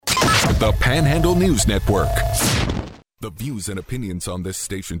the Panhandle News Network. The views and opinions on this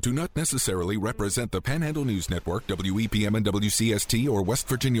station do not necessarily represent the Panhandle News Network, WEPM and WCST, or West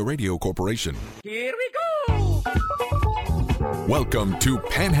Virginia Radio Corporation. Here we go! Welcome to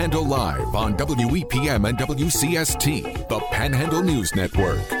Panhandle Live on WEPM and WCST, the Panhandle News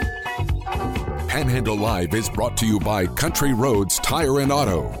Network. Panhandle Live is brought to you by Country Roads Tire and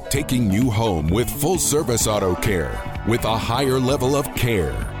Auto, taking you home with full-service auto care with a higher level of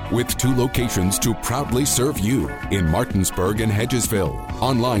care. With 2 locations to proudly serve you in Martinsburg and Hedgesville.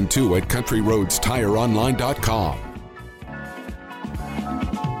 Online too at countryroadstireonline.com.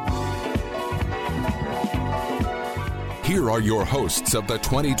 Here are your hosts of the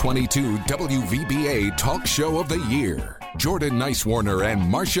 2022 WVBA Talk Show of the Year, Jordan Nicewarner and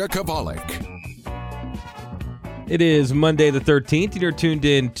Marsha Chwalik. It is Monday the 13th, and you're tuned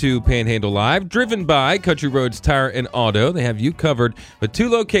in to Panhandle Live, driven by Country Roads Tire and Auto. They have you covered with 2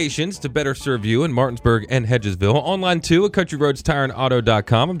 locations to better serve you in Martinsburg and Hedgesville. Online too at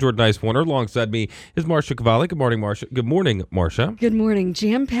countryroadstireandauto.com. I'm Jordan Nicewarner. Alongside me is Marsha Chwalik. Good morning, Marsha. Good morning, Marsha. Good morning.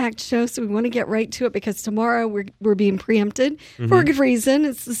 Jam-packed show, so we want to get right to it because tomorrow we're being preempted for a good reason.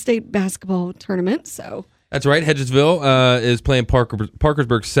 It's the state basketball tournament, so... That's right. Hedgesville is playing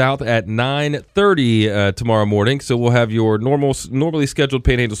Parkersburg South at 9:30 tomorrow morning. So we'll have your normally scheduled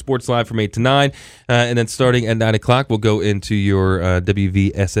Panhandle Sports Live from 8 to 9. And then starting at 9 o'clock, we'll go into your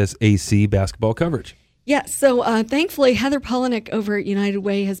WVSSAC basketball coverage. Yeah, so thankfully, Heather Polinick over at United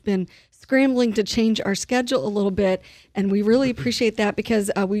Way has been scrambling to change our schedule a little bit, and we really appreciate that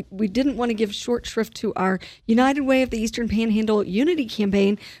because we didn't want to give short shrift to our United Way of the Eastern Panhandle Unity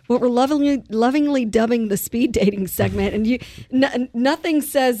campaign, what we're lovingly dubbing the speed dating segment. And nothing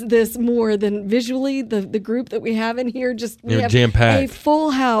says this more than visually the group that we have in here. We have jam-packed. A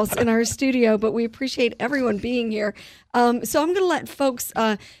full house in our studio, but we appreciate everyone being here. So I'm going to let folks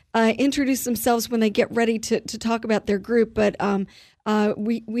introduce themselves when they get ready to talk about their group, but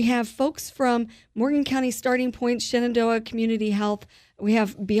we have folks from Morgan County Starting Point, Shenandoah Community Health, we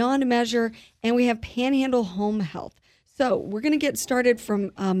have Beyond Measure, and we have Panhandle Home Health. So we're going to get started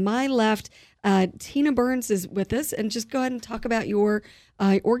from my left. Tina Burns is with us, and just go ahead and talk about your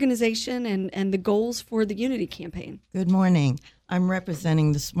organization and the goals for the Unity campaign. Good morning. I'm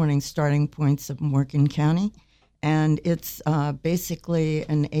representing this morning's Starting Points of Morgan County, and it's basically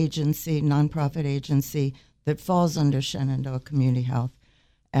an agency, nonprofit agency, that falls under Shenandoah Community Health.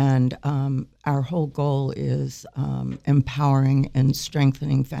 And our whole goal is empowering and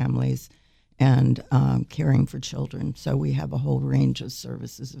strengthening families and caring for children. So we have a whole range of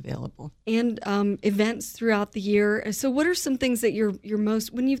services available. And events throughout the year. So what are some things that you're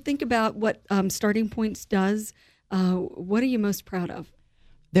most, when you think about what Starting Points does, what are you most proud of?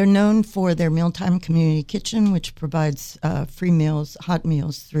 They're known for their mealtime community kitchen, which provides free meals, hot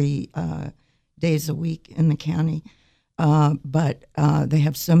meals, 3 days a week in the county. But they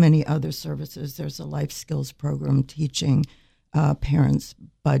have so many other services. There's a life skills program teaching parents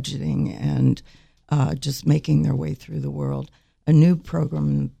budgeting and just making their way through the world. A new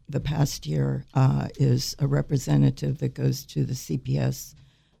program the past year is a representative that goes to the CPS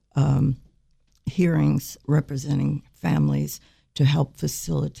hearings representing families to help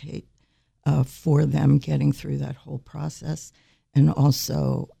facilitate for them getting through that whole process, and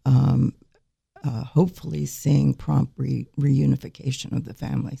also hopefully seeing prompt reunification of the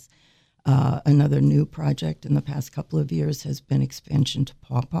families. Another new project in the past couple of years has been expansion to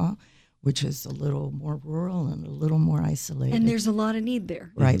Pawpaw, which is a little more rural and a little more isolated. And there's a lot of need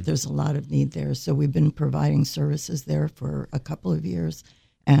there. Right, there's a lot of need there. So we've been providing services there for a couple of years,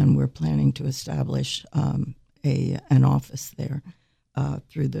 and we're planning to establish an office there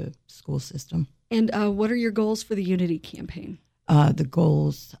through the school system. And what are your goals for the Unity campaign? The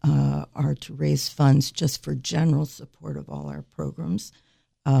goals are to raise funds just for general support of all our programs.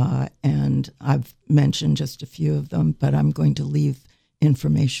 And I've mentioned just a few of them, but I'm going to leave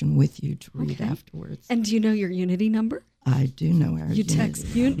information with you to read afterwards. And do you know your Unity number? I do know our You text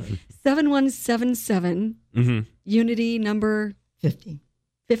 7177, Unity number 50.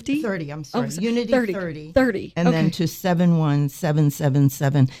 50? 30, I'm sorry. Oh, Unity 30. 30. And then to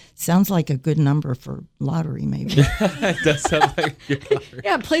 71777. Sounds like a good number for lottery, maybe. It does sound like a good lottery.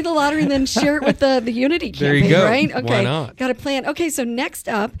 Yeah, play the lottery and then share it with the Unity campaign, There you go. right? Okay. Why not? Got a plan. Okay, so next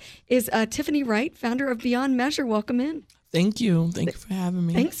up is Tiffany Wright, founder of Beyond Measure. Welcome in. Thank you. Thank you for having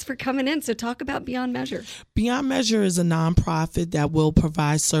me. Thanks for coming in. So talk about Beyond Measure. Beyond Measure is a nonprofit that will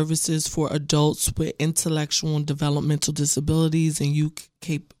provide services for adults with intellectual and developmental disabilities and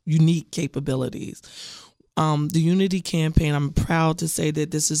unique capabilities. The Unity campaign, I'm proud to say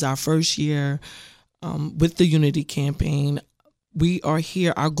that this is our first year with the Unity campaign. we are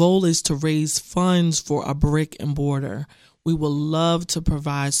here. Our goal is to raise funds for a brick and mortar. We would love to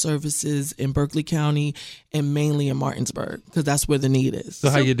provide services in Berkeley County and mainly in Martinsburg because that's where the need is. So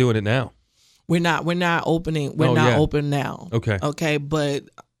how you doing it now? We're not opening. We're not open now. Okay. But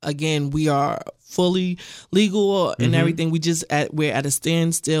again, we are fully legal and everything. We're at a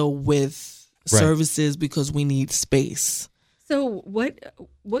standstill with services because we need space. So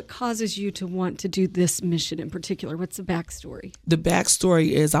what causes you to want to do this mission in particular? What's the backstory? The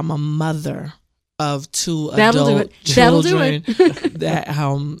backstory is I'm a mother of 2 adult children. That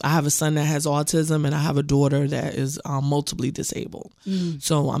I have a son that has autism and I have a daughter that is multiply disabled.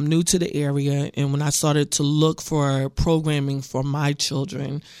 So I'm new to the area, and when I started to look for programming for my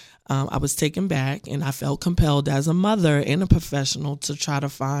children, I was taken back, and I felt compelled as a mother and a professional to try to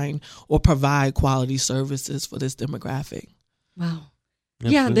find or provide quality services for this demographic. Wow.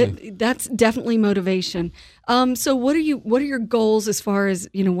 Absolutely. Yeah, that's definitely motivation. So what are your goals as far as,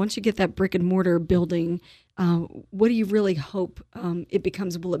 once you get that brick and mortar building, what do you really hope it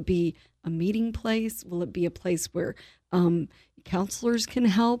becomes? Will it be a meeting place? Will it be a place where counselors can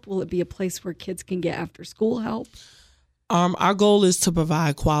help? Will it be a place where kids can get after school help? Our goal is to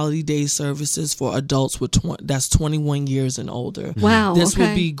provide quality day services for adults that's 21 years and older. Wow. This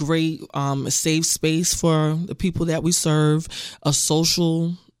would be great, a safe space for the people that we serve, a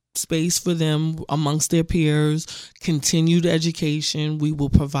social space for them amongst their peers, continued education. We will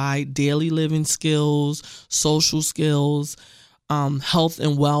provide daily living skills, social skills, health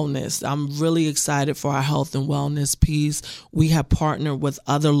and wellness. I'm really excited for our health and wellness piece. We have partnered with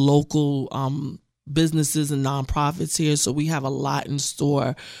other local businesses and nonprofits here, so we have a lot in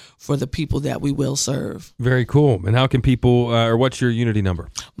store for the people that we will serve. Very cool. And how can people, or what's your Unity number?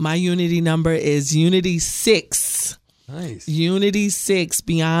 My Unity number is Unity 6. Nice. Unity 6,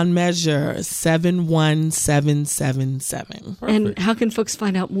 Beyond Measure, 71777. And how can folks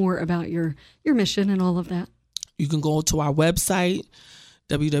find out more about your mission and all of that? You can go to our website,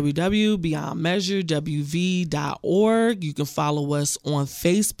 www.beyondmeasurewv.org. You can follow us on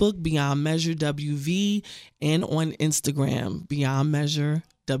Facebook, Beyond Measure WV, and on Instagram, Beyond Measure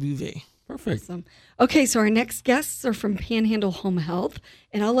WV. Perfect. Awesome. Okay, so our next guests are from Panhandle Home Health,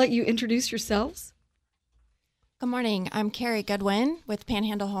 and I'll let you introduce yourselves. Good morning. I'm Keri Goodwin with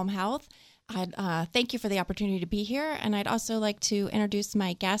Panhandle Home Health. I'd thank you for the opportunity to be here, and I'd also like to introduce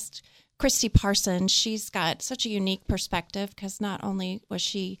my guest, Christy Parsons. She's got such a unique perspective because not only was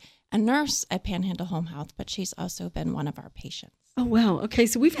she a nurse at Panhandle Home Health, but she's also been one of our patients. Oh, wow. Okay,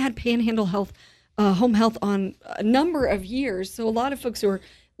 so we've had Panhandle Home Health on a number of years, so a lot of folks who are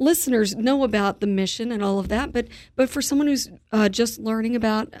listeners know about the mission and all of that, but for someone who's just learning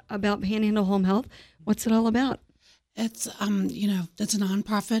about Panhandle Home Health, what's it all about? It's it's a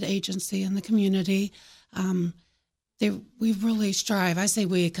nonprofit agency in the community. We really strive. I say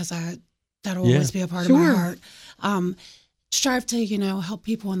we because that'll always be a part of my heart. Strive to help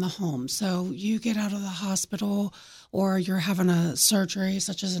people in the home. So you get out of the hospital, or you're having a surgery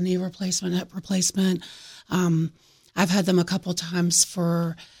such as a knee replacement, hip replacement. I've had them a couple times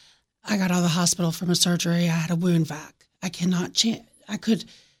I got out of the hospital from a surgery. I had a wound vac. I could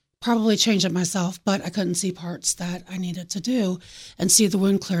probably change it myself, but I couldn't see parts that I needed to do and see the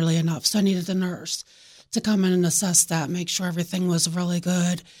wound clearly enough. So I needed the nurse to come in and assess that, make sure everything was really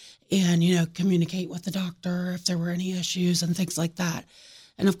good, and, communicate with the doctor if there were any issues and things like that.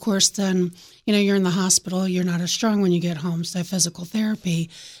 And of course, then, you're in the hospital, you're not as strong when you get home. So physical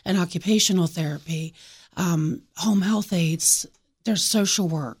therapy and occupational therapy, home health aides, there's social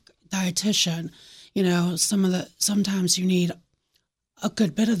work, dietitian, sometimes you need a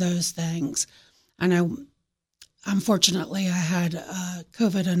good bit of those things. I know, unfortunately, I had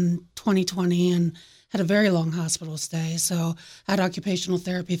COVID in 2020 and had a very long hospital stay. So I had occupational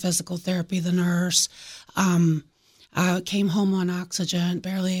therapy, physical therapy, the nurse. I came home on oxygen,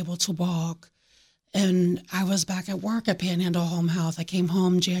 barely able to walk. And I was back at work at Panhandle Home Health. I came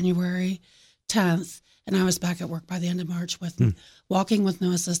home January 10th, and I was back at work by the end of March with walking with no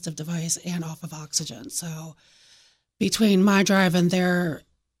assistive device and off of oxygen. So between my drive and their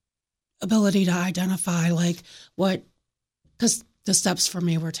ability to identify because the steps for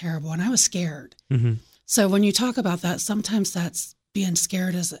me were terrible and I was scared. Mm-hmm. So when you talk about that, sometimes that's being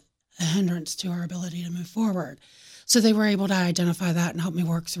scared is a hindrance to our ability to move forward. So they were able to identify that and help me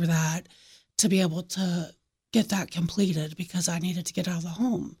work through that to be able to get that completed because I needed to get out of the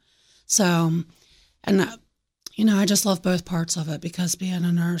home. So, and I just love both parts of it because being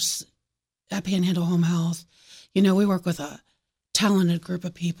a nurse at Panhandle Home Health, we work with a talented group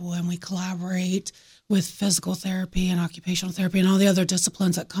of people and we collaborate with physical therapy and occupational therapy and all the other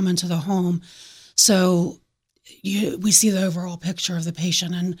disciplines that come into the home. So we see the overall picture of the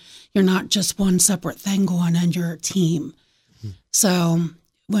patient, and you're not just one separate thing going on, you're a team. So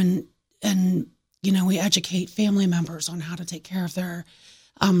we educate family members on how to take care of their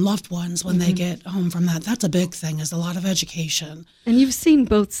loved ones when they get home from that. That's a big thing, is a lot of education. And you've seen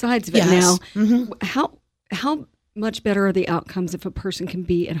both sides of it now. Mm-hmm. How much better are the outcomes if a person can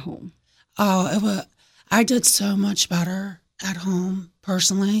be at home? I did so much better at home,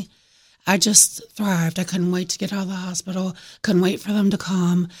 personally. I just thrived. I couldn't wait to get out of the hospital, couldn't wait for them to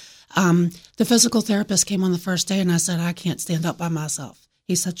come. The physical therapist came on the first day, and I said, I can't stand up by myself.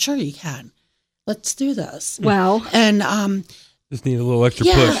 He said, sure you can. Let's do this. Wow. And just need a little extra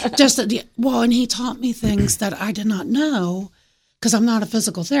push. And he taught me things that I did not know, because I'm not a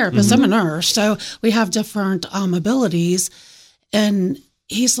physical therapist. I'm a nurse. So we have different abilities. And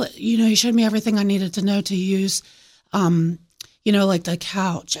he showed me everything I needed to know to use, like the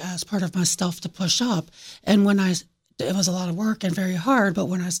couch as part of my stuff to push up. And it was a lot of work and very hard, but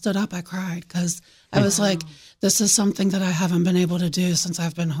when I stood up, I cried, because I was like, this is something that I haven't been able to do since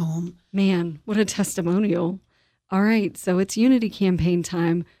I've been home. Man, what a testimonial. All right, so it's Unity campaign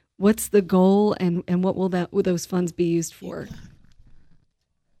time. What's the goal, and what will those funds be used for?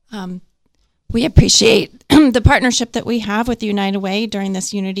 We appreciate the partnership that we have with United Way during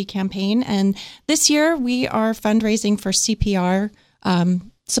this Unity campaign. And this year we are fundraising for CPR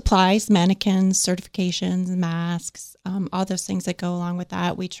supplies, mannequins, certifications, masks, all those things that go along with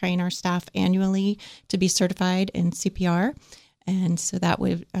that. We train our staff annually to be certified in CPR. And so that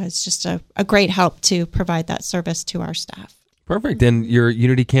is just a great help to provide that service to our staff. Perfect. And your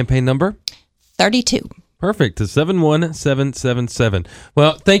Unity campaign number? 32. Perfect. To 71777.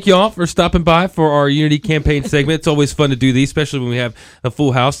 Well, thank you all for stopping by for our Unity campaign segment. It's always fun to do these, especially when we have a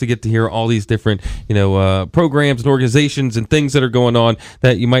full house, to get to hear all these different, programs and organizations and things that are going on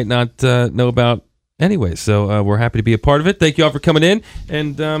that you might not know about anyway. So we're happy to be a part of it. Thank you all for coming in.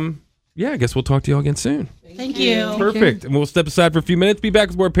 And I guess we'll talk to you all again soon. Thank you. Perfect. And we'll step aside for a few minutes. Be back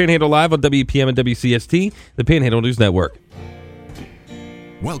with more Panhandle Live on WPM and WCST, the Panhandle News Network.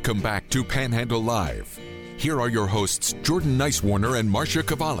 Welcome back to Panhandle Live. Here are your hosts, Jordan Nicewarner and Marsha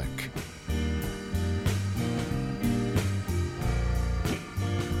Chwalik.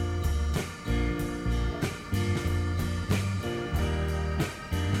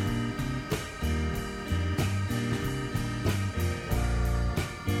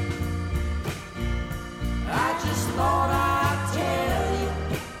 I just thought I'd tell you.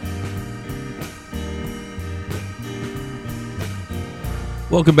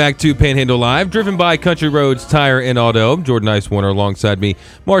 Welcome back to Panhandle Live, driven by Country Roads Tire and Auto. Jordan Nicewarner alongside me,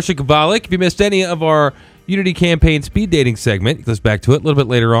 Marsha Chwalik. If you missed any of our Unity campaign speed dating segment, let's back to it a little bit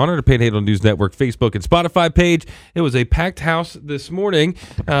later on the Panhandle News Network Facebook and Spotify page. It was a packed house this morning.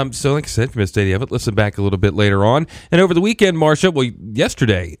 So like I said, if you missed any of it, listen back a little bit later on. And over the weekend, Marsha,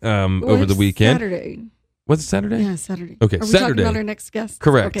 yesterday, over the weekend. Saturday. Was it Saturday? Yeah, Saturday. Okay, Are we Saturday. talking about our next guest?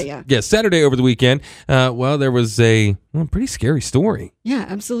 Correct. Okay, yeah. Yes, Saturday over the weekend. There was a pretty scary story. Yeah,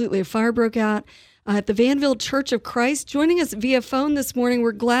 absolutely. A fire broke out at the Vanville Church of Christ. Joining us via phone this morning,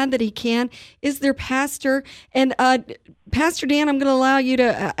 we're glad that he can, is their pastor. And Pastor Dan, I'm going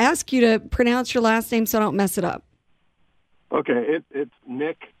to ask you to pronounce your last name so I don't mess it up. Okay, it's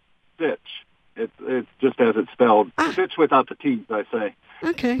Nicksich. It's just as it's spelled. Sitch without the T's, I say.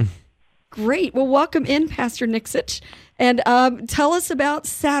 Okay. Great. Well, welcome in, Pastor Nicksich. And tell us about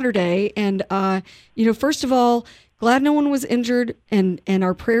Saturday. And, first of all, glad no one was injured. And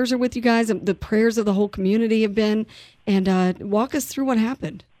our prayers are with you guys. The prayers of the whole community have been. And walk us through what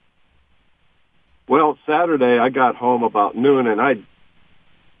happened. Well, Saturday I got home about noon, and a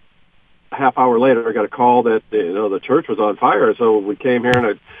half hour later I got a call that the church was on fire. So we came here,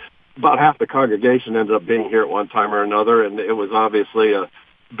 and about half the congregation ended up being here at one time or another. And it was obviously a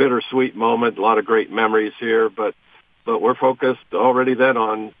bittersweet moment, a lot of great memories here, but we're focused already then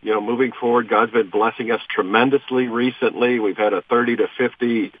on, moving forward. God's been blessing us tremendously recently. We've had a 30 to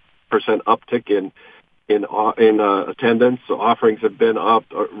 50% uptick in attendance. So offerings have been up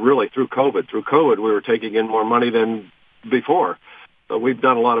really through COVID. Through COVID, we were taking in more money than before. So we've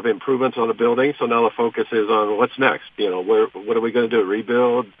done a lot of improvements on the building. So now the focus is on what's next. What are we going to do?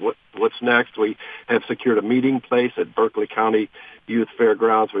 Rebuild? What's next? We have secured a meeting place at Berkeley County Youth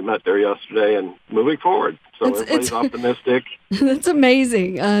Fairgrounds. We met there yesterday, and moving forward. So everybody's optimistic. That's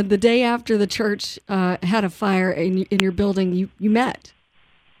amazing. The day after the church had a fire in your building, you met.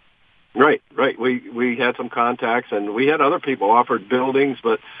 Right. We had some contacts, and we had other people offered buildings,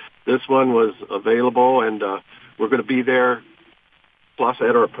 but this one was available, and we're going to be there. Plus,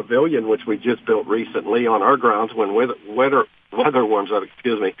 at our pavilion, which we just built recently on our grounds when weather warms up,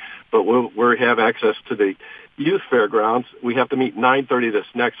 but we have access to the youth fairgrounds. We have to meet 9:30 this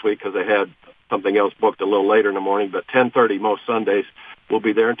next week because they had something else booked a little later in the morning, but 10:30 most Sundays. We'll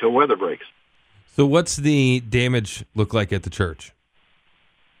be there until weather breaks. So what's the damage look like at the church?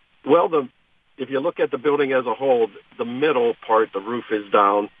 Well, if you look at the building as a whole, the middle part, the roof is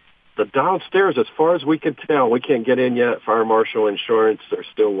down. The downstairs, as far as we can tell, we can't get in yet. Fire marshal, insurance, they're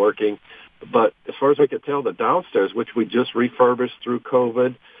still working. But as far as we can tell, the downstairs, which we just refurbished through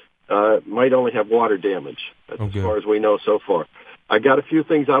COVID, might only have water damage. That's as far as we know so far. I got a few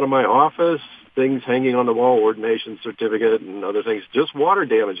things out of my office, things hanging on the wall, ordination certificate and other things, just water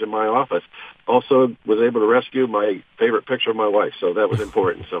damage in my office. Also was able to rescue my favorite picture of my wife, so that was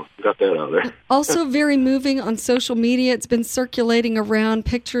important. So got that out there. Also very moving on social media. It's been circulating around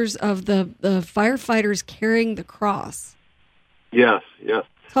pictures of the firefighters carrying the cross. Yes, yes.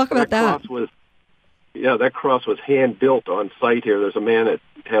 Talk about that. That cross was hand-built on site here. There's a man that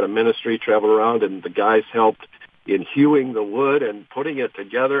had a ministry travel around, and the guys helped in hewing the wood and putting it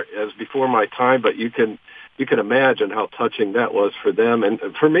together as before my time, but you can imagine how touching that was for them and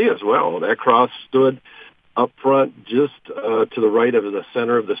for me as well. That cross stood up front just to the right of the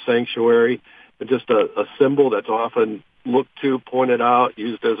center of the sanctuary, just a symbol that's often looked to, pointed out,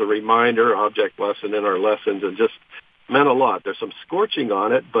 used as a reminder, object lesson in our lessons, and just meant a lot. There's some scorching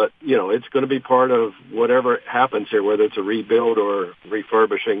on it, but, it's going to be part of whatever happens here, whether it's a rebuild or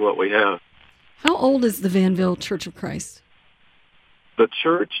refurbishing what we have. How old is the Vanville Church of Christ? The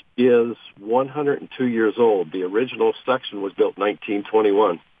church is 102 years old. The original section was built in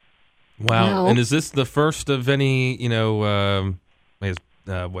 1921. Wow. And is this the first of any,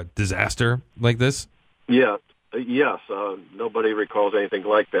 disaster like this? Yeah. Yes. Nobody recalls anything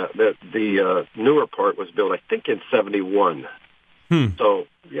like that. The newer part was built, I think, in 71. So,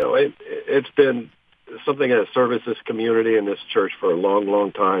 it's been something that has serviced this community and this church for a long,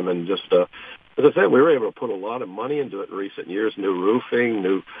 long time. And just, as I said, we were able to put a lot of money into it in recent years, new roofing,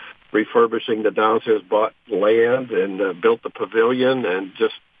 new refurbishing the downstairs, bought land and built the pavilion. And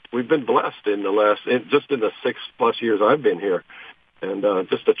just, we've been blessed in the 6+ years I've been here. And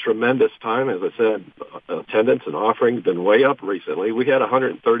just a tremendous time. As I said, attendance and offerings been way up recently. We had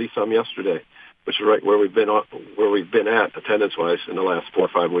 130 some yesterday, which is right where we've been at attendance-wise in the last 4 or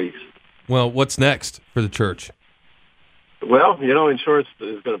 5 weeks. Well, what's next for the church? Well, insurance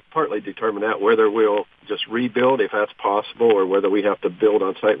is going to partly determine that, whether we'll just rebuild if that's possible or whether we have to build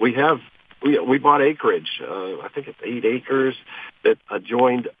on site. We bought acreage. I think it's 8 acres that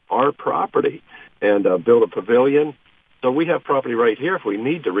adjoined our property and built a pavilion. So we have property right here if we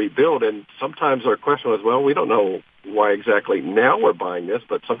need to rebuild. And sometimes our question was, well, we don't know why exactly now we're buying this,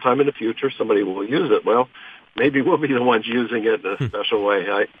 but sometime in the future somebody will use it. Well, maybe we'll be the ones using it in a special way.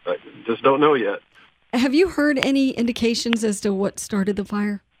 I just don't know yet. Have you heard any indications as to what started the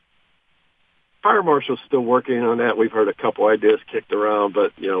fire? Fire marshal's still working on that. We've heard a couple ideas kicked around,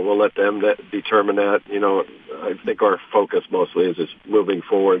 but, we'll let them determine that. I think our focus mostly is just moving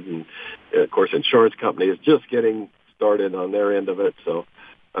forward. And, of course, insurance company is just getting started on their end of it. So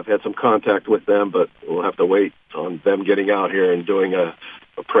I've had some contact with them, but we'll have to wait on them getting out here and doing a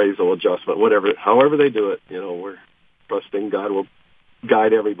appraisal adjustment, however they do it. We're trusting God will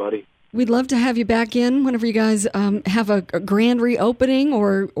guide everybody. We'd love to have you back in whenever you guys have a grand reopening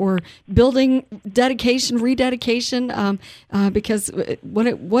or building rededication, because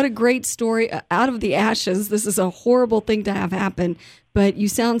what a great story out of the ashes. This is a horrible thing to have happen, but you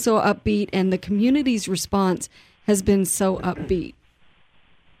sound so upbeat, and the community's response has been so upbeat.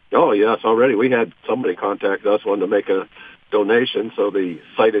 Oh, yes, already. We had somebody contact us, wanted to make a donation, so the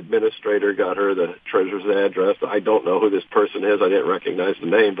site administrator got her the treasurer's address. I don't know who this person is. I didn't recognize the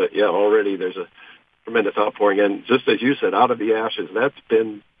name, but yeah, already there's a tremendous outpouring. And just as you said, out of the ashes, that's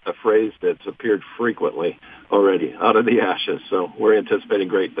been a phrase that's appeared frequently already, out of the ashes. So we're anticipating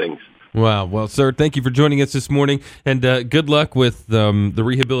great things. Wow. Well, sir, thank you for joining us this morning, and good luck with the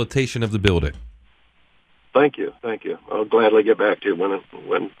rehabilitation of the building. Thank you. I'll gladly get back to you when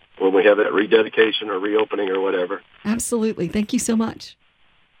we have that rededication or reopening or whatever. Absolutely. Thank you so much.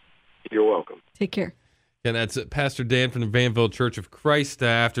 You're welcome. Take care. And that's Pastor Dan from the Vanville Church of Christ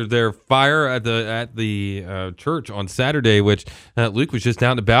after their fire at the church on Saturday, which Luke was just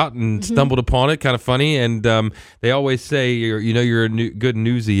out and about and stumbled upon it. Kind of funny. And they always say you're a good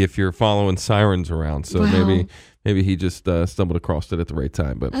newsie if you're following sirens around. So maybe he just stumbled across it at the right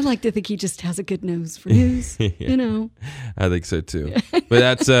time. But I like to think he just has a good nose for news. Yeah. I think so too. But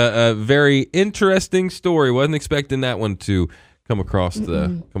that's a very interesting story. Wasn't expecting that one to come across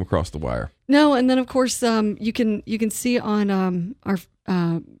the wire. No, and then of course you can see on our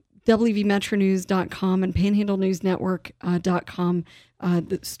WVMetroNews.com and PanhandleNewsNetwork.com.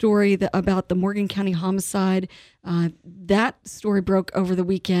 The story about the Morgan County homicide, that story broke over the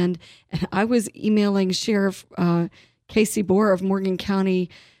weekend. And I was emailing Sheriff Casey Bohr of Morgan County,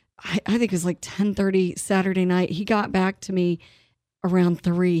 I think it was like 10:30 Saturday night. He got back to me around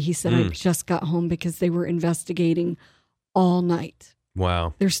 3. He said, I just got home because they were investigating all night.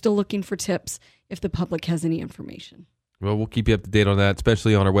 Wow. They're still looking for tips if the public has any information. Well, we'll keep you up to date on that,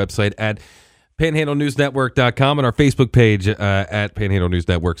 especially on our website at PanhandleNewsNetwork.com and our Facebook page at Panhandle News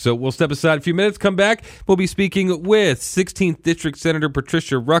Network. So we'll step aside a few minutes, come back. We'll be speaking with 16th District Senator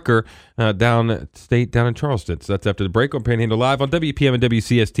Patricia Rucker downstate down in Charleston. So that's after the break on Panhandle Live on WPM and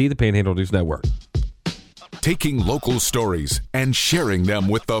WCST, the Panhandle News Network. Taking local stories and sharing them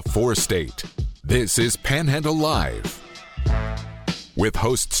with the four-state. This is Panhandle Live with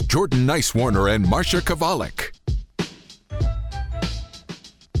hosts Jordan Nicewarner and Marsha Chwalik.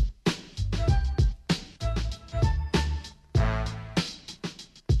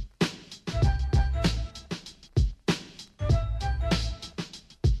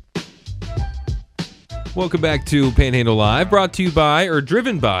 Welcome back to Panhandle Live, brought to you by, or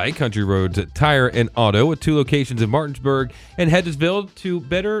driven by, Country Roads Tire and Auto, with 2 locations in Martinsburg and Hedgesville to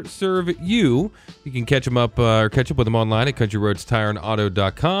better serve you. You can catch them up or catch up with them online at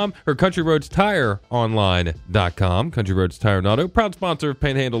countryroadstireandauto.com or countryroadstireonline.com. Country Roads Tire and Auto, proud sponsor of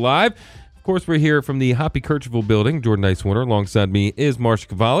Panhandle Live. Of course, we're here from the Hoppy Kirchville building. Jordan Nicewarner, alongside me is Marsha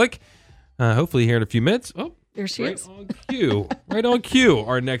Chwalik. Hopefully here in a few minutes. Oh, there she is. On cue. Right on cue.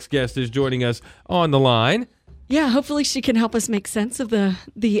 Our next guest is joining us on the line. Yeah, hopefully she can help us make sense of the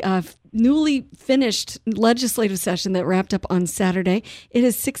newly finished legislative session that wrapped up on Saturday. It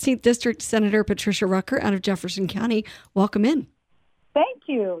is 16th District Senator Patricia Rucker out of Jefferson County. Welcome in. Thank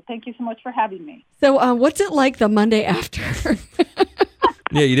you. Thank you so much for having me. So what's it like the Monday after?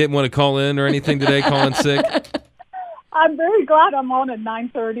 Yeah, you didn't want to call in or anything today, call in sick? I'm very glad I'm on at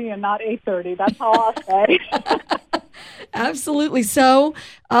 9:30 and not 8:30. That's all I'll say. Absolutely. So,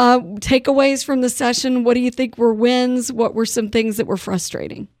 takeaways from the session, what do you think were wins? What were some things that were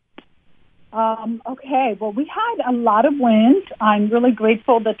frustrating? Okay. Well, we had a lot of wins. I'm really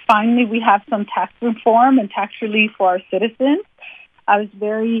grateful that finally we have some tax reform and tax relief for our citizens. I was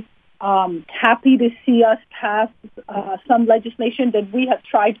very happy to see us pass some legislation that we have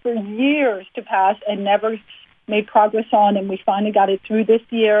tried for years to pass and never made progress on, and we finally got it through this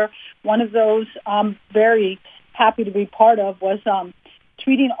year. One of those I'm very happy to be part of was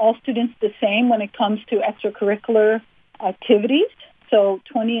treating all students the same when it comes to extracurricular activities. So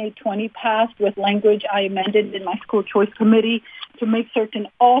 2820 passed with language I amended in my school choice committee to make certain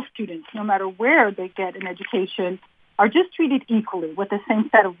all students, no matter where they get an education, are just treated equally with the same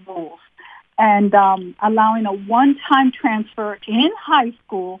set of rules. And allowing a one-time transfer in high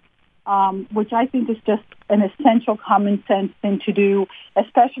school, which I think is just an essential common sense thing to do,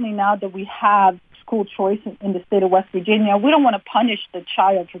 especially now that we have school choice in the state of West Virginia. We don't want to punish the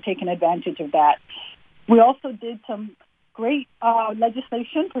child for taking advantage of that. We also did some great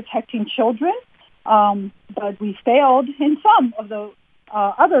legislation protecting children, but we failed in some of the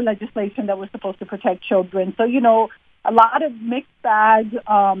other legislation that was supposed to protect children. So, a lot of mixed bags.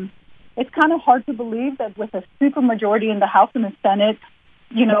 It's kind of hard to believe that with a supermajority in the House and the Senate,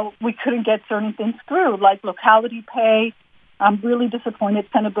 we couldn't get certain things through, like locality pay. I'm really disappointed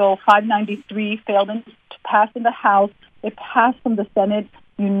Senate Bill 593 failed to pass in the House. It passed from the Senate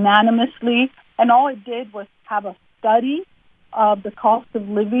unanimously, and all it did was have a study of the cost of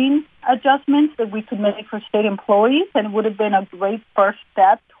living adjustments that we could make for state employees, and it would have been a great first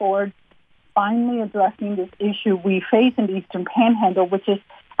step towards finally addressing this issue we face in the Eastern Panhandle, which is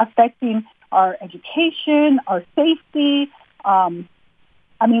affecting our education, our safety,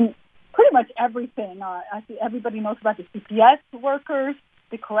 pretty much everything. I see everybody knows about the CPS workers,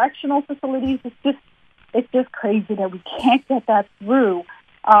 the correctional facilities. It's just crazy that we can't get that through.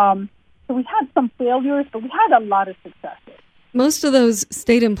 So we had some failures, but we had a lot of successes. Most of those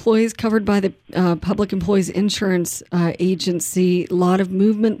state employees covered by the Public Employees Insurance Agency, a lot of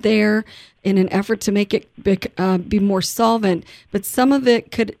movement there in an effort to make it be more solvent. But some of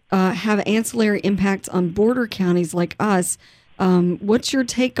it could have ancillary impacts on border counties like us. What's your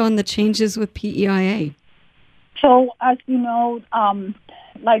take on the changes with PEIA? So, as you know,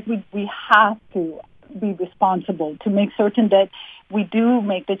 we have to be responsible to make certain that we do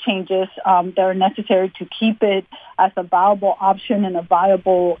make the changes that are necessary to keep it as a viable option and a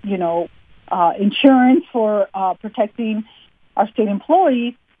viable, insurance for protecting our state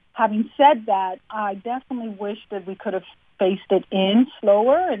employees. Having said that, I definitely wish that we could have phased it in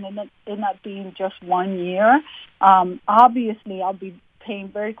slower and it not being just 1 year. Obviously, I'll be paying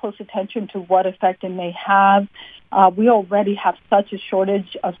very close attention to what effect it may have. We already have such a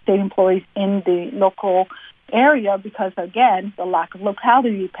shortage of state employees in the local area because, again, the lack of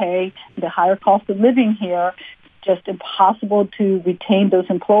locality pay, the higher cost of living here, just impossible to retain those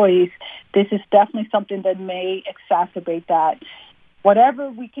employees. This is definitely something that may exacerbate that. Whatever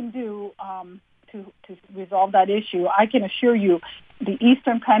we can do to resolve that issue, I can assure you the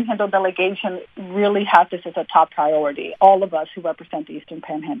Eastern Panhandle delegation really has this as a top priority, all of us who represent the Eastern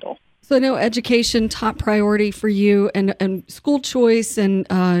Panhandle. So I know education, top priority for you, and school choice, and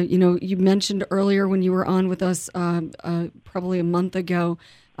you mentioned earlier when you were on with us probably a month ago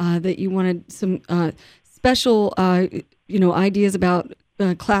that you wanted some special ideas about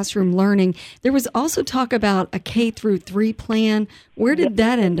classroom learning. There was also talk about a K-3 plan. Where did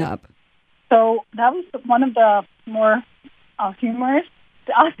that end up? So that was one of the more humorous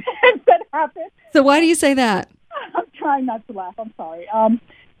things that happened. So why do you say that? I'm trying not to laugh. I'm sorry.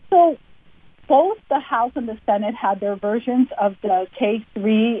 So both the House and the Senate had their versions of the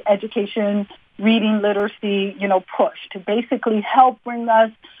K-3 education, reading, literacy, push to basically help bring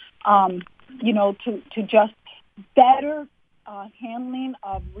us, to just better handling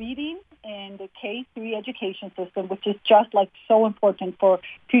of reading in the K-3 education system, which is just so important for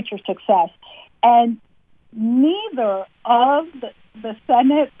future success. And neither of the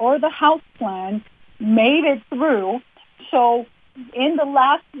Senate or the House plan made it through. So in the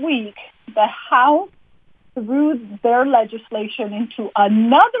last week, the House threw their legislation into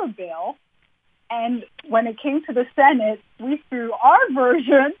another bill. And when it came to the Senate, we threw our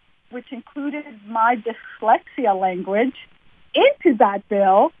version, which included my dyslexia language, into that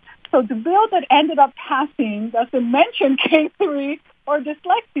bill. So the bill that ended up passing doesn't mention K-3 or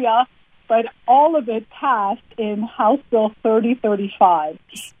dyslexia, but all of it passed in House Bill 3035.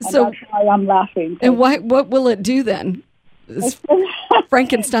 So that's why I'm laughing. And what will it do then?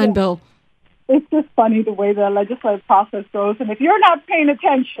 Frankenstein bill. It's just funny the way the legislative process goes. And if you're not paying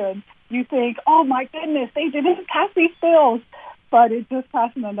attention, you think, oh, my goodness, they didn't pass these bills. But it just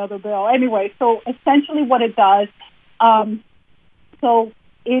passed in another bill. Anyway, so essentially what it does, so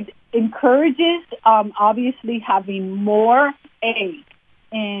it encourages, obviously, having more A's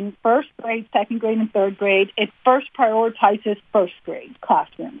in first grade, second grade, and third grade. It first prioritizes first grade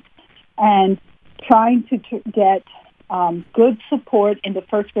classrooms and trying to get good support in the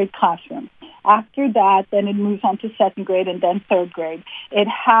first grade classroom. After that, then it moves on to second grade and then third grade. It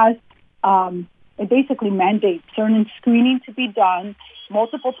has, it basically mandates certain screening to be done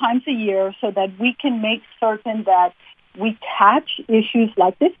multiple times a year so that we can make certain that we catch issues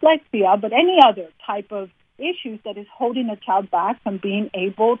like dyslexia, but any other type of issues that is holding a child back from being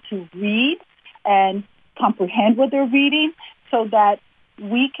able to read and comprehend what they're reading so that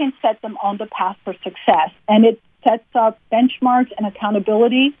we can set them on the path for success. And it sets up benchmarks and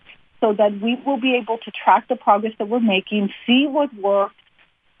accountability so that we will be able to track the progress that we're making, see what works,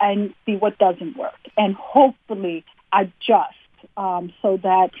 and see what doesn't work, and hopefully adjust so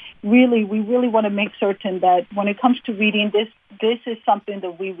that we really want to make certain that when it comes to reading, this is something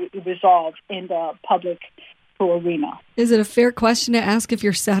that we resolve in the public arena. Is it a fair question to ask if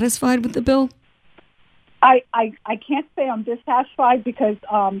you're satisfied with the bill? I can't say I'm dissatisfied because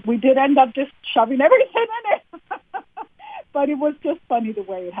we did end up just shoving everything in it. But it was just funny the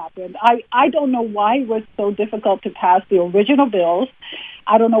way it happened. I don't know why it was so difficult to pass the original bills.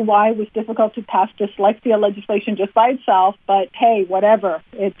 I don't know why it was difficult to pass dyslexia legislation just by itself. But hey, whatever.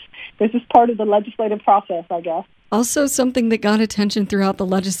 This is part of the legislative process, I guess. Also, something that got attention throughout the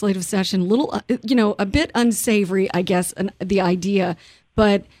legislative session, a bit unsavory, I guess, the idea,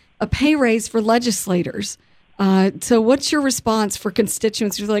 but a pay raise for legislators. So what's your response for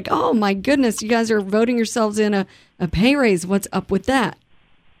constituents who's like, oh, my goodness, you guys are voting yourselves in a pay raise. What's up with that?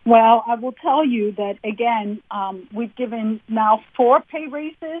 Well, I will tell you that, again, we've given now 4 pay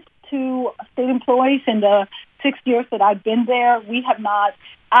raises to state employees in the 6 years that I've been there. We have not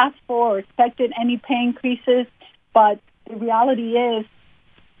asked for or expected any pay increases, but the reality is,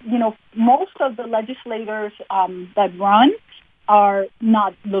 most of the legislators that run are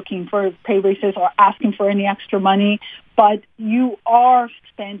not looking for pay raises or asking for any extra money, but you are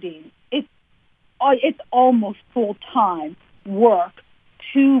spending. It's almost full-time work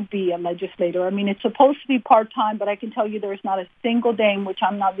to be a legislator. I mean, it's supposed to be part-time, but I can tell you there is not a single day in which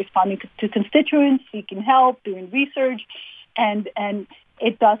I'm not responding to constituents, seeking help, doing research, and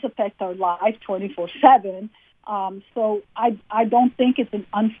it does affect our life 24/7. So I don't think it's an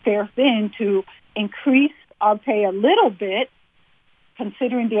unfair thing to increase our pay a little bit,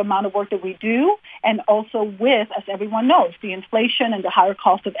 considering the amount of work that we do, and also with, as everyone knows, the inflation and the higher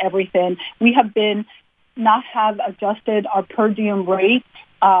cost of everything. We have been not have adjusted our per diem rate.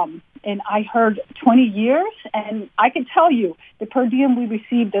 And I heard 20 years, and I can tell you the per diem we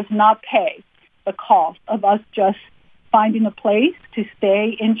receive does not pay the cost of us just finding a place to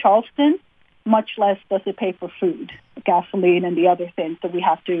stay in Charleston, much less does it pay for food, gasoline, and the other things that we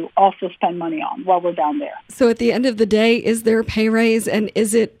have to also spend money on while we're down there. So at the end of the day, is there a pay raise, and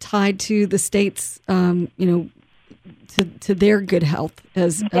is it tied to the state's, to their good health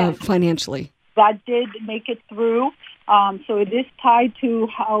as financially? That did make it through. So it is tied to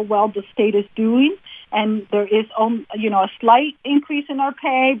how well the state is doing, and there is, a slight increase in our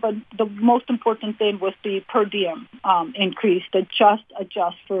pay. But the most important thing was the per diem increase that just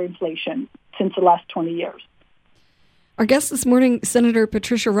adjusts for inflation since the last 20 years. Our guest this morning, Senator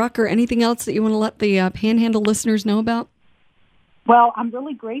Patricia Rucker. Anything else that you want to let the Panhandle listeners know about? Well, I'm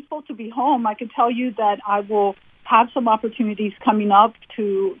really grateful to be home. I can tell you that I will have some opportunities coming up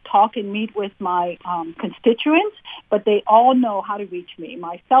to talk and meet with my constituents, but they all know how to reach me.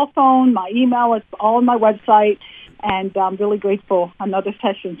 My cell phone, my email, it's all on my website, and I'm really grateful. Another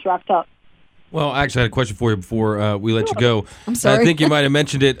session's wrapped up. Well, actually, I had a question for you before we let you go. I'm sorry. I think you might have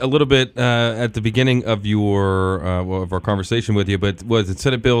mentioned it a little bit at the beginning of of our conversation with you, but was it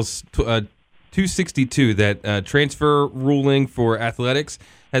Senate Bill 262, that transfer ruling for athletics?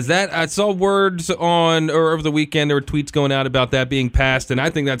 Has that, I saw words over the weekend, there were tweets going out about that being passed, and I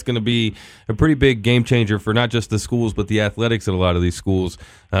think that's going to be a pretty big game changer for not just the schools, but the athletics at a lot of these schools,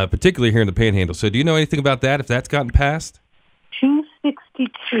 particularly here in the Panhandle. So do you know anything about that, if that's gotten passed?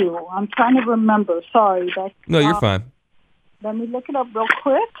 262. I'm trying to remember. Sorry. No, you're fine. Let me look it up real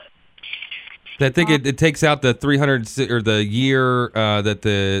quick. I think it takes out the 300 or the year that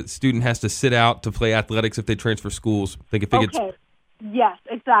the student has to sit out to play athletics if they transfer schools. I think if it gets... Yes,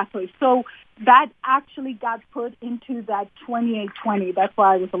 exactly. So that actually got put into that 2820. That's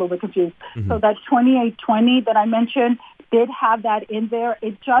why I was a little bit confused. Mm-hmm. So that 2820 that I mentioned did have that in there.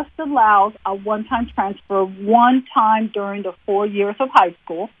 It just allows a one-time transfer one time during the 4 years of high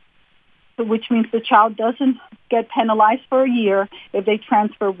school, so which means the child doesn't get penalized for a year if they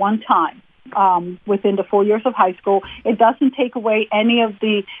transfer one time within the 4 years of high school. It doesn't take away any of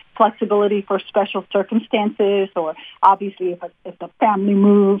the flexibility for special circumstances, or obviously if the family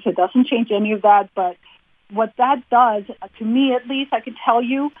moves, it doesn't change any of that. But what that does, to me at least, I can tell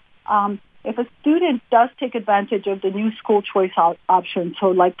you, if a student does take advantage of the new school choice option, so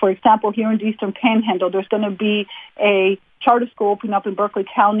like, for example, here in the Eastern Panhandle, there's going to be a charter school opening up in Berkeley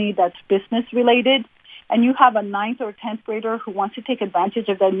County that's business related, and you have a 9th or 10th grader who wants to take advantage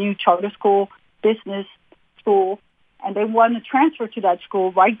of that new charter school, business school, and they want to transfer to that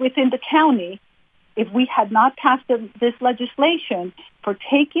school right within the county, if we had not passed this legislation for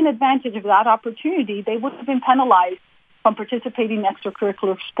taking advantage of that opportunity, they would have been penalized from participating in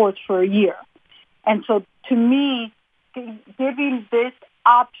extracurricular sports for a year. And so to me, giving this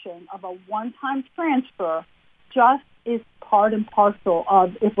option of a one-time transfer just is part and parcel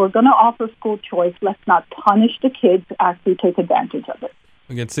of, if we're going to offer school choice, let's not punish the kids, actually take advantage of it.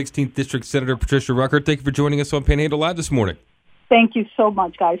 Again, 16th District Senator Patricia Rucker, thank you for joining us on Panhandle Live this morning. Thank you so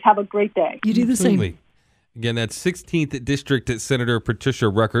much, guys. Have a great day. You do the same. Again, that's 16th District Senator Patricia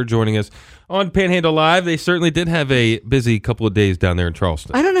Rucker joining us on Panhandle Live. They certainly did have a busy couple of days down there in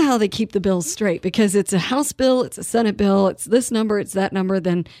Charleston. I don't know how they keep the bills straight, because it's a House bill, it's a Senate bill, it's this number, it's that number.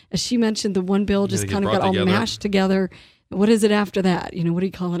 Then, as she mentioned, the one bill just kind of got all mashed together. What is it after that? What do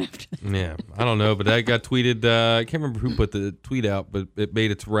you call it after that? Yeah, I don't know, but that got tweeted. I can't remember who put the tweet out, but it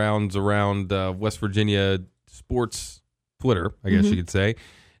made its rounds around West Virginia sports Twitter, I guess you could say.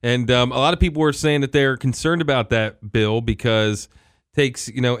 And a lot of people were saying that they're concerned about that bill because it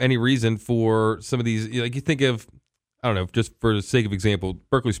takes, any reason for some of these, like you think of, I don't know, just for the sake of example,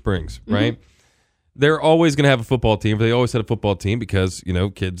 Berkeley Springs, right? They're always going to have a football team. They always had a football team because,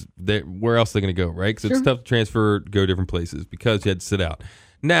 kids, where else are they going to go, right? Because it's tough to transfer, go different places because you had to sit out.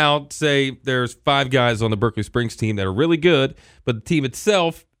 Now, say there's 5 guys on the Berkeley Springs team that are really good, but the team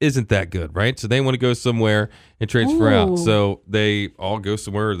itself isn't that good, right? So they want to go somewhere and transfer out. So they all go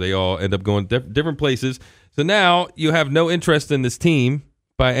somewhere. They all end up going different places. So now you have no interest in this team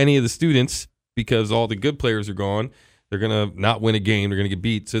by any of the students because all the good players are gone. They're going to not win a game. They're going to get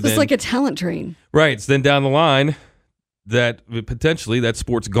beat. So it's like a talent drain. Right. So then down the line, that potentially that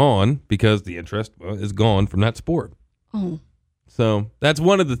sport's gone because the interest is gone from that sport. Oh. So that's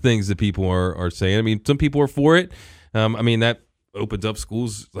one of the things that people are saying. I mean, some people are for it. That opens up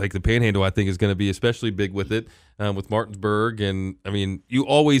schools like the Panhandle, I think, is going to be especially big with it, with Martinsburg. And, you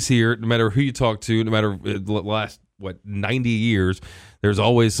always hear, no matter who you talk to, no matter the last what, 90 years, there's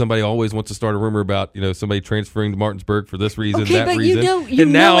always somebody always wants to start a rumor about, somebody transferring to Martinsburg for this reason, that but reason. you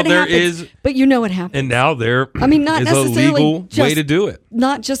and know now what there happens. is, but you know what happens. and now there not is a necessarily legal way to do it.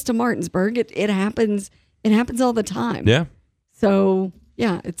 Not just to Martinsburg. It happens. It happens all the time. Yeah. So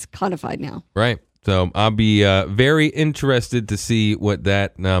yeah, it's codified now. Right. So I'll be very interested to see what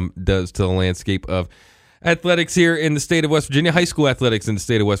that does to the landscape of athletics here in the state of West Virginia, high school athletics in the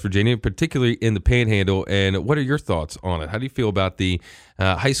state of West Virginia, particularly in the Panhandle. And what are your thoughts on it? How do you feel about the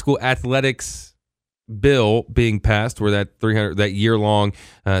high school athletics bill being passed, where that year-long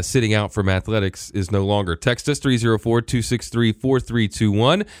sitting out from athletics is no longer? Text us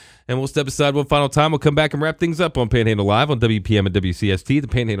 304-263-4321, and we'll step aside one final time. We'll come back and wrap things up on Panhandle Live on WPM and WCST, the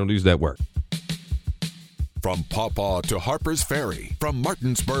Panhandle News Network. From Pawpaw to Harper's Ferry, from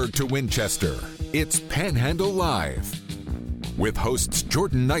Martinsburg to Winchester, it's Panhandle Live with hosts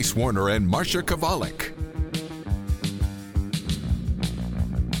Jordan Nicewarner and Marsha Chwalik.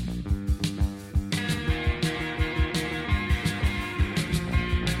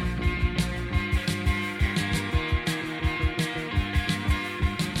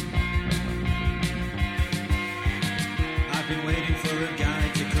 I've been waiting for a guy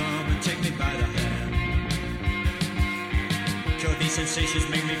to come and take me by the hand. These sensations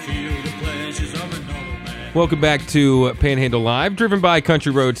make me feel the pleasures of a normal man. Welcome back to Panhandle Live, driven by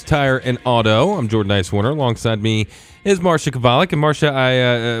Country Roads Tire and Auto. I'm Jordan Nicewarner. Alongside me is Marsha Chwalik. And Marsha,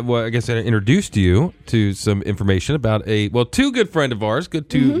 I guess I introduced you to some information about two good friends of ours,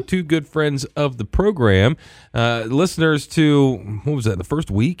 two good friends of the program, listeners to, what was that, the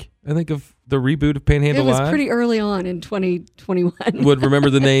first week, I think, of the reboot of Panhandle Live? It was pretty early on in 2021. Would remember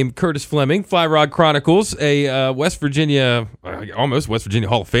the name Curtis Fleming, Fly Rod Chronicles, a West Virginia, almost West Virginia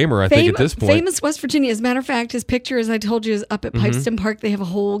Hall of Famer, I think, at this point. Famous West Virginia. As a matter of fact, his picture, as I told you, is up at Pipeston Park. They have a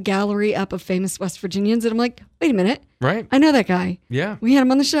whole gallery up of famous West Virginians. And I'm like, wait a minute. Right. I know that guy. Yeah. We had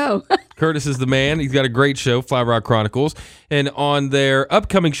him on the show. Curtis is the man. He's got a great show, Fly Rod Chronicles. And on their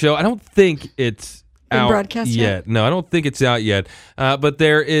upcoming show, I don't think it's out broadcast yet? No, I don't think it's out yet. But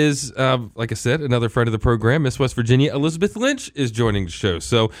there is, like I said, another friend of the program, Miss West Virginia, Elizabeth Lynch, is joining the show.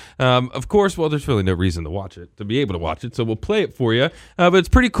 So, of course, there's really no reason to be able to watch it. So we'll play it for you. But it's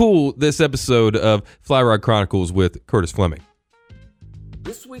pretty cool, this episode of Fly Rod Chronicles with Curtis Fleming.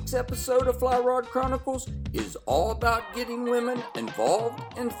 This week's episode of Fly Rod Chronicles is all about getting women involved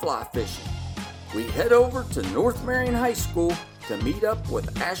in fly fishing. We head over to North Marion High School to meet up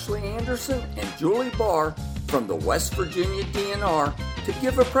with Ashley Anderson and Julie Barr from the West Virginia DNR to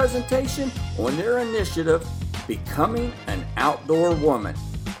give a presentation on their initiative, Becoming an Outdoor Woman.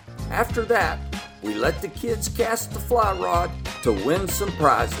 After that, we let the kids cast the fly rod to win some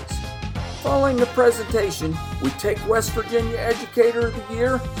prizes. Following the presentation, we take West Virginia Educator of the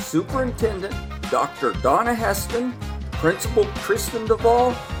Year, Superintendent Dr. Donna Heston, Principal Kristen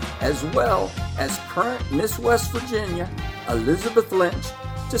Duvall, as well as current Miss West Virginia, Elizabeth Lynch,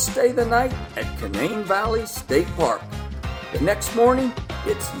 to stay the night at Canaan Valley State Park. The next morning,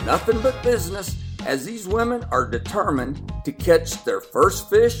 it's nothing but business as these women are determined to catch their first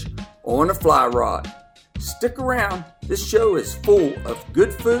fish on a fly rod. Stick around, this show is full of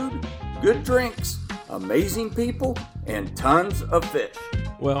good food, good drinks, amazing people, and tons of fish.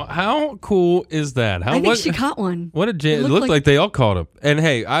 Well, how cool is that? I think she caught one. What a it looked like they all caught him. And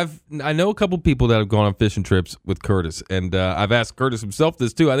hey, I know a couple people that have gone on fishing trips with Curtis, and I've asked Curtis himself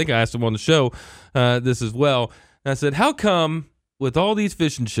this too. I think I asked him on the show this as well. And I said, how come with all these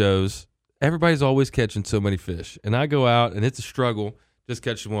fishing shows, everybody's always catching so many fish, and I go out and it's a struggle just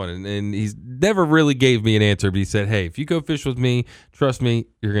catching one? And he's never really gave me an answer, but he said, hey, if you go fish with me, trust me,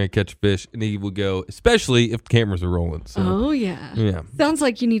 you're going to catch a fish. And he will go, especially if the cameras are rolling. So, oh, yeah. Sounds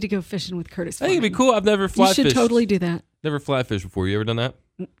like you need to go fishing with Curtis. I think it'd be cool. I've never fly fished. You should totally do that. Never fly fish before. You ever done that?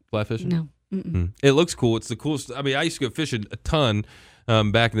 Fly fishing? No. It looks cool. It's the coolest. I mean, I used to go fishing a ton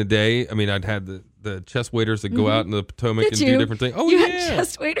back in the day. I mean, I'd had the chest waders that go out in the Potomac and do different things. Oh, you yeah. had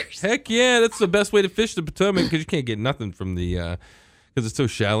chest waders? Heck yeah. That's the best way to fish the Potomac because you can't get nothing from the because it's so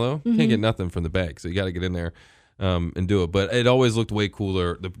shallow. You can't get nothing from the bank, so you got to get in there and do it. But it always looked way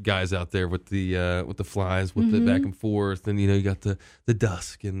cooler, the guys out there with the flies, with the back and forth, and you got the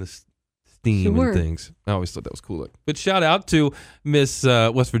dusk and the steam and things. I always thought that was cool. But shout out to Miss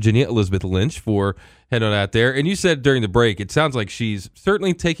West Virginia, Elizabeth Lynch, for heading out there. And you said during the break, it sounds like she's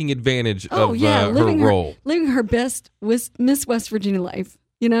certainly taking advantage of her role. Living her best Miss West Virginia life.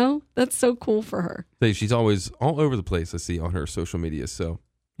 That's so cool for her. She's always all over the place, I see, on her social media. So,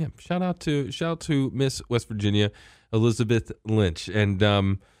 yeah, shout out to Miss West Virginia, Elizabeth Lynch. And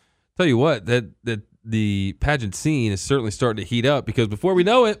tell you what, that the pageant scene is certainly starting to heat up because before we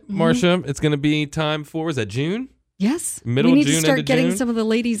know it, Marsha, it's going to be time for, is that June? Yes. Middle we need June, to start end of getting June. some of the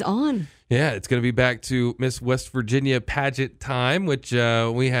ladies on. Yeah, it's going to be back to Miss West Virginia pageant time, which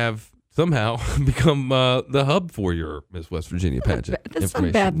we have somehow become the hub for your Miss West Virginia pageant. That's not a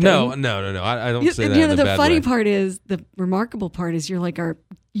information. bad thing. No. I don't say that in a the bad funny way. part is, the remarkable part is, you're our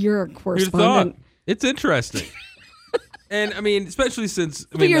You'd have correspondent. thought. It's interesting. And, I mean, especially since...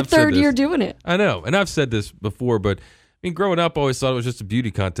 For your I've said third this. year doing it. I know. And I've said this before, but... I mean, growing up, I always thought it was just a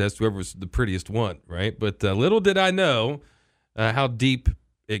beauty contest, whoever was the prettiest one, right? But little did I know how deep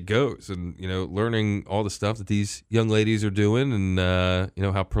it goes, and learning all the stuff that these young ladies are doing, and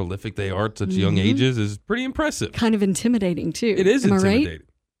how prolific they are at such young ages is pretty impressive. Kind of intimidating too. It is Am I intimidating. right?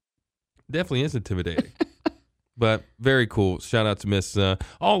 Definitely is intimidating. But very cool. Shout out to Miss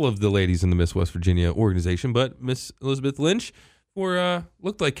all of the ladies in the Miss West Virginia organization, but Miss Elizabeth Lynch for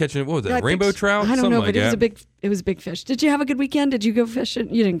looked like catching, what was that, Yeah, I think rainbow so. trout? I don't Something know, like but that. it was a big fish. Did you have a good weekend? Did you go fishing?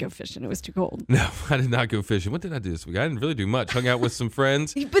 You didn't go fishing. It was too cold. No, I did not go fishing. What did I do this week? I didn't really do much. Hung out with some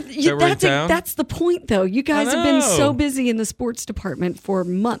friends. But that were in town. that's the point, though. You guys have been know. so busy in the sports department for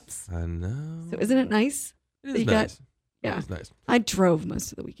months. I know. So isn't it nice? It that is you nice. Yeah. It's nice. I drove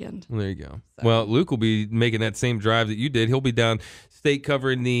most of the weekend. Well, there you go. Well, Luke will be making that same drive that you did. He'll be down state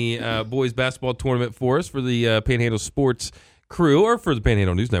covering the boys basketball tournament for us for the Panhandle Sports crew, or for the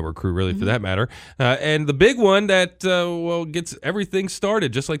Panhandle News Network crew, really, for that matter. And the big one that gets everything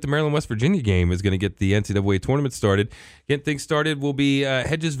started, just like the Maryland-West Virginia game is going to get the NCAA tournament started. Getting things started will be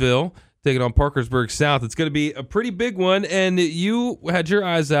Hedgesville taking on Parkersburg South. It's going to be a pretty big one, and you had your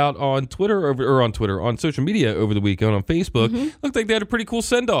eyes out on Twitter, on social media over the weekend, on Facebook. Looked like they had a pretty cool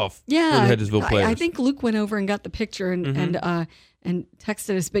send-off for the Hedgesville players. I think Luke went over and got the picture and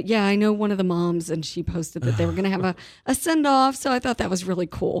texted us. But yeah, I know one of the moms, and she posted that they were going to have a send-off, so I thought that was really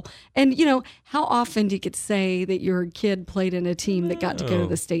cool. And, how often do you get to say that your kid played in a team that got to go to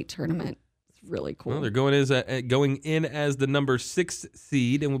the state tournament? It's really cool. Well, they're going in as the number 6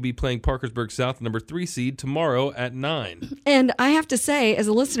 seed, and will be playing Parkersburg South, the number 3 seed, tomorrow at 9. And I have to say, as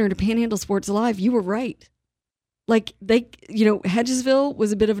a listener to Panhandle Sports Live, you were right. Like, Hedgesville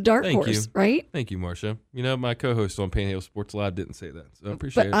was a bit of a dark horse, right? Thank you, Marsha. My co-host on Panhandle Sports Live didn't say that, so I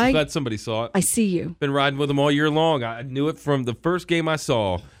appreciate it. I'm I'm glad somebody saw it. I see you. Been riding with them all year long. I knew it from the first game I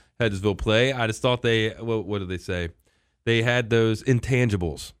saw Hedgesville play. I just thought what did they say? They had those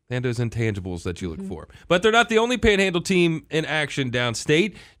intangibles. They had those intangibles that you look for. But they're not the only Panhandle team in action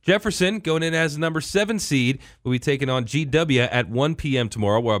downstate. Jefferson, going in as the number 7 seed, will be taking on GW at 1 p.m.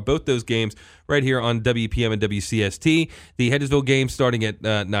 tomorrow. We'll have both those games right here on WPM and WCST. The Hedgesville game starting at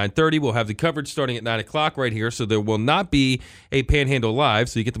 9:30. We'll have the coverage starting at 9 o'clock right here, so there will not be a Panhandle Live,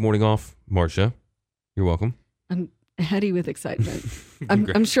 so you get the morning off. Marsha, you're welcome. I'm heady with excitement.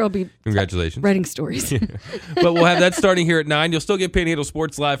 I'm sure I'll be Congratulations. writing stories. But we'll have that starting here at 9. You'll still get Panhandle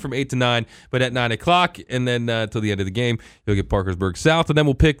Sports Live from 8 to 9, but at 9 o'clock, and then till the end of the game, you'll get Parkersburg South, and then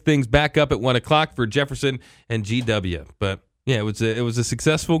we'll pick things back up at 1 o'clock for Jefferson and GW. But yeah, it was a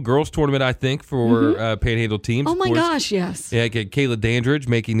successful girls tournament, I think, for Panhandle teams. Oh my gosh, yes. Yeah, Kayla Dandridge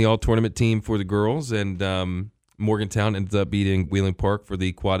making the all-tournament team for the girls, and Morgantown ended up beating Wheeling Park for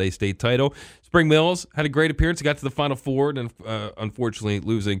the Quad A state title. Spring Mills had a great appearance. Got to the Final Four, and unfortunately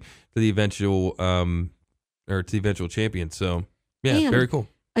losing to the eventual champion. So, yeah, And very cool.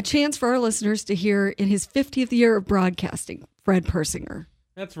 A chance for our listeners to hear in his 50th year of broadcasting, Fred Persinger.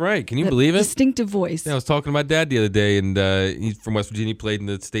 That's right. Can you believe it? Distinctive voice. Yeah, I was talking to my dad the other day, and he's from West Virginia. He played in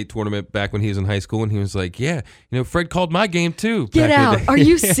the state tournament back when he was in high school, and he was like, "Yeah, Fred called my game too." Get back in the out! day." Are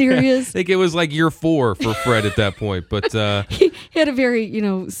you serious? I think it was like year 4 for Fred at that point, but he had a very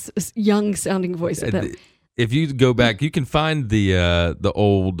young sounding voice. If you go back, you can find the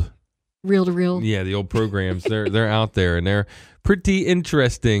old reel to reel. Yeah, the old programs. they're out there, and they're pretty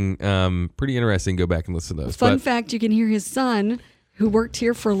interesting. Go back and listen to those. Fun fact: you can hear his son, who worked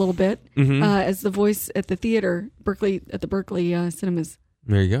here for a little bit as the voice at the theater, at the Berkeley cinemas.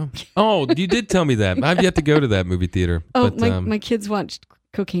 There you go. Oh, you did tell me that. I've yet to go to that movie theater. Oh, but, my kids watched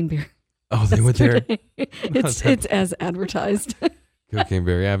Cocaine Bear. Oh, they went there? It's as advertised. Cocaine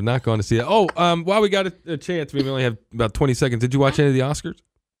Bear. I have not gone to see it. Oh, while we got a chance, we only have about 20 seconds. Did you watch any of the Oscars?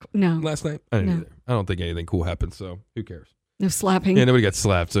 No. Last night? I didn't either. I don't think anything cool happened, so who cares? No slapping. Yeah, nobody got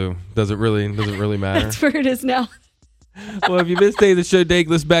slapped, so doesn't really matter. That's where it is now. Well, if you missed any of the show today,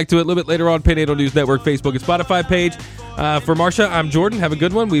 listen back to it a little bit later on Panhandle News Network, Facebook, and Spotify page. For Marsha, I'm Jordan. Have a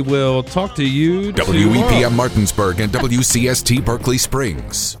good one. We will talk to you WEPM tomorrow. Martinsburg and WCST Berkeley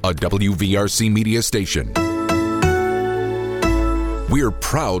Springs, a WVRC media station. We're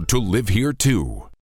proud to live here, too.